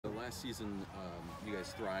last season, you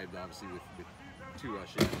guys thrived, obviously, with 2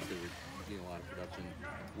 rush ends that were getting a lot of production.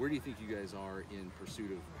 Where do you think you guys are in pursuit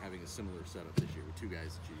of having a similar setup this year with 2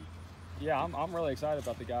 guys that you? Yeah, I'm really excited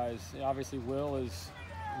about the guys. Obviously, Will is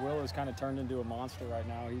kind of turned into a monster right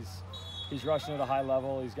now. He's rushing at a high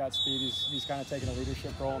level. He's got speed. He's kind of taking a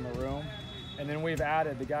leadership role in the room. And then we've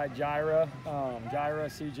added the guy Jaira,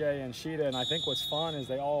 CJ, and Sheeta. And I think what's fun is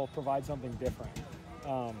they all provide something different.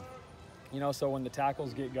 You know, so when the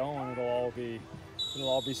tackles get going, it'll all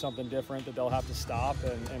be something different that they'll have to stop.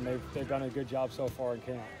 And they've done a good job so far in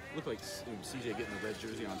camp. It looked like CJ getting the red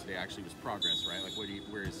jersey on today actually was progress, right? Like,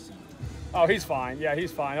 where is he? Oh, he's fine. Yeah,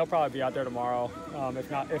 he's fine. He'll probably be out there tomorrow,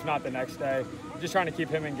 if not the next day. Just trying to keep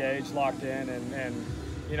him engaged, locked in, and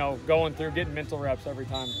you know, going through, getting mental reps every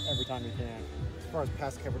time he can. As far as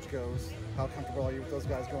pass coverage goes, how comfortable are you with those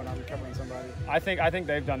guys going out and covering somebody? I think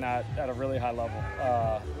they've done that at a really high level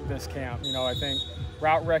this camp. You know, I think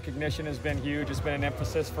route recognition has been huge. It's been an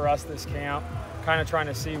emphasis for us this camp. Kind of trying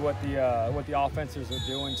to see what the offenses are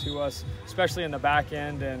doing to us, especially in the back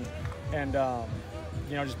end, and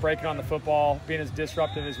you know, just breaking on the football, being as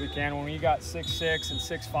disruptive as we can. When you got 6'6" and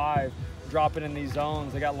 6'5", dropping in these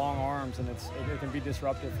zones, they got long arms, and it can be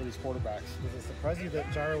disruptive for these quarterbacks. Does it surprise you that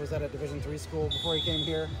Jaira was at a Division III school before he came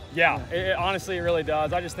here? Yeah, honestly, it really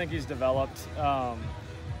does. I just think he's developed.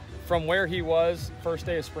 From where he was first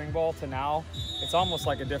day of spring ball to now, it's almost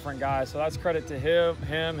like a different guy. So that's credit to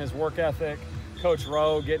him, his work ethic, Coach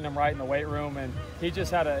Rowe getting him right in the weight room, and he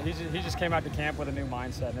just came out to camp with a new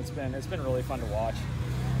mindset, and it's been really fun to watch.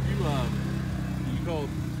 You called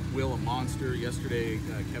Will a monster yesterday.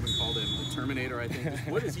 Kevin called him the Terminator, I think.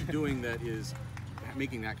 What is he doing that is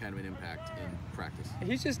making that kind of an impact in practice?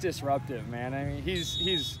 He's just disruptive, man. I mean,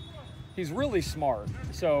 he's really smart.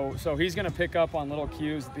 So he's going to pick up on little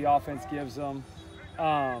cues that the offense gives him.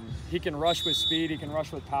 He can rush with speed. He can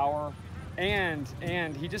rush with power. And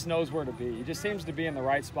he just knows where to be. He just seems to be in the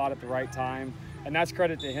right spot at the right time. And that's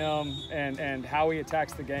credit to him and how he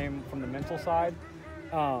attacks the game from the mental side.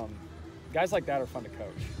 Guys like that are fun to coach.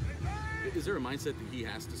 Is there a mindset that he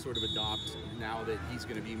has to sort of adopt now that he's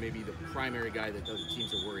going to be maybe the primary guy that the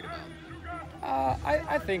teams are worried about?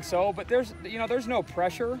 I think so, but there's no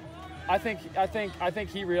pressure. I think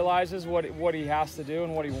he realizes what he has to do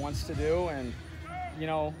and what he wants to do, and you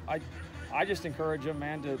know, I just encourage him,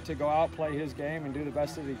 man, to go out, play his game, and do the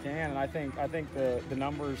best that he can. And I think the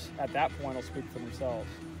numbers at that point will speak for themselves.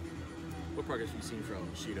 What progress have you seen from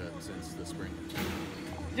Sheeta since the spring?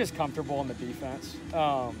 Just comfortable in the defense,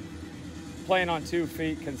 playing on 2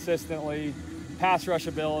 feet consistently, pass rush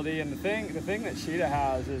ability, and the thing that Sheeta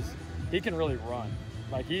has is he can really run.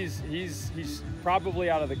 Like he's probably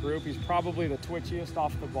out of the group. He's probably the twitchiest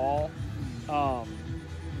off the ball.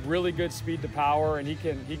 Really good speed to power, and he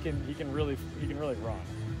can really run,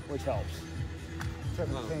 which helps.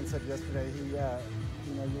 Trevor Kane said yesterday you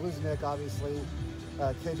lose Nick, obviously.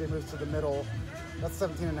 KJ moves to the middle. That's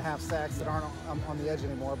 17.5 sacks that aren't on the edge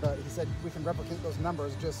anymore, but he said we can replicate those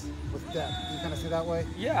numbers just with depth. Do you kind of see that way?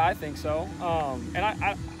 Yeah, I think so. And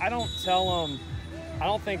I don't tell him. I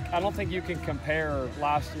don't think you can compare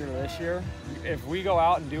last year to this year. If we go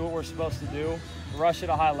out and do what we're supposed to do, rush at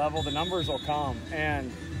a high level, the numbers will come.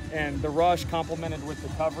 And the rush complemented with the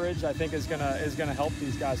coverage, I think is gonna help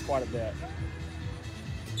these guys quite a bit.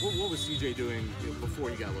 What was CJ doing before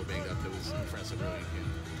he got a little banged up that was impressive early in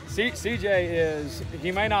camp? CJ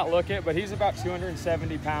he may not look it, but he's about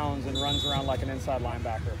 270 pounds and runs around like an inside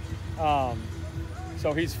linebacker.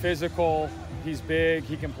 So he's physical, he's big,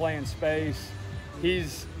 he can play in space.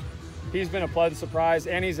 He's been a pleasant surprise,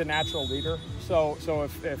 and he's a natural leader. So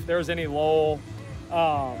if there's any lull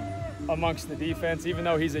amongst the defense, even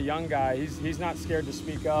though he's a young guy, he's not scared to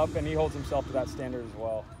speak up, and he holds himself to that standard as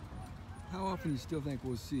well. How often do you still think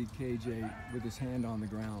we'll see KJ with his hand on the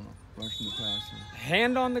ground rushing the passer?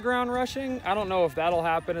 Hand on the ground rushing? I don't know if that'll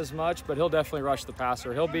happen as much, but he'll definitely rush the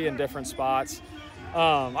passer. He'll be in different spots.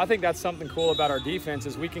 I think that's something cool about our defense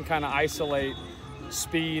is we can kind of isolate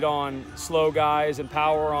speed on slow guys and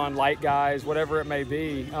power on light guys, whatever it may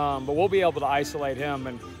be. But we'll be able to isolate him,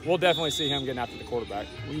 and we'll definitely see him getting after the quarterback.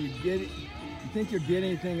 You think you'll get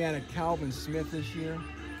anything out of Calvin Smith this year?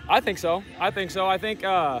 I think so. I think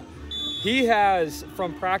he has,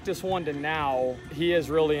 from practice 1 to now, he has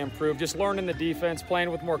really improved. Just learning the defense,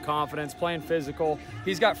 playing with more confidence, playing physical.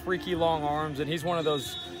 He's got freaky long arms, and he's one of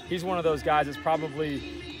those guys that's probably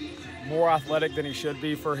more athletic than he should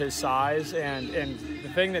be for his size. And the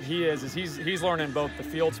thing that he is he's learning both the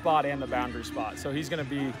field spot and the boundary spot. So he's going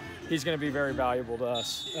to be very valuable to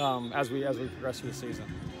us as we progress through the season.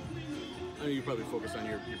 I know you probably focus on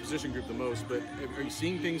your position group the most, but are you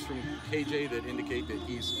seeing things from KJ that indicate that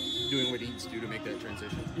he's doing what he needs to do to make that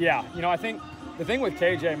transition? Yeah, you know, I think the thing with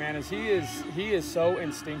KJ, man, is he is so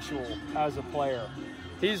instinctual as a player.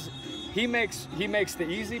 He makes the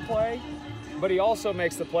easy play, but he also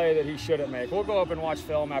makes the play that he shouldn't make. We'll go up and watch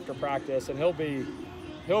film after practice, and he'll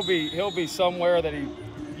be somewhere that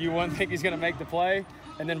you wouldn't think he's going to make the play,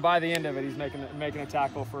 and then by the end of it, he's making a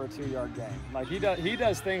tackle for a 2-yard gain. Like he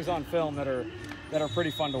does things on film that are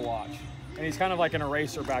pretty fun to watch, and he's kind of like an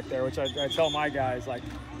eraser back there, which I tell my guys, like,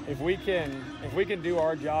 if we can do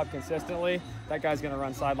our job consistently, that guy's going to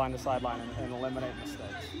run sideline to sideline and eliminate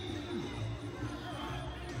mistakes.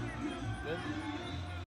 Good.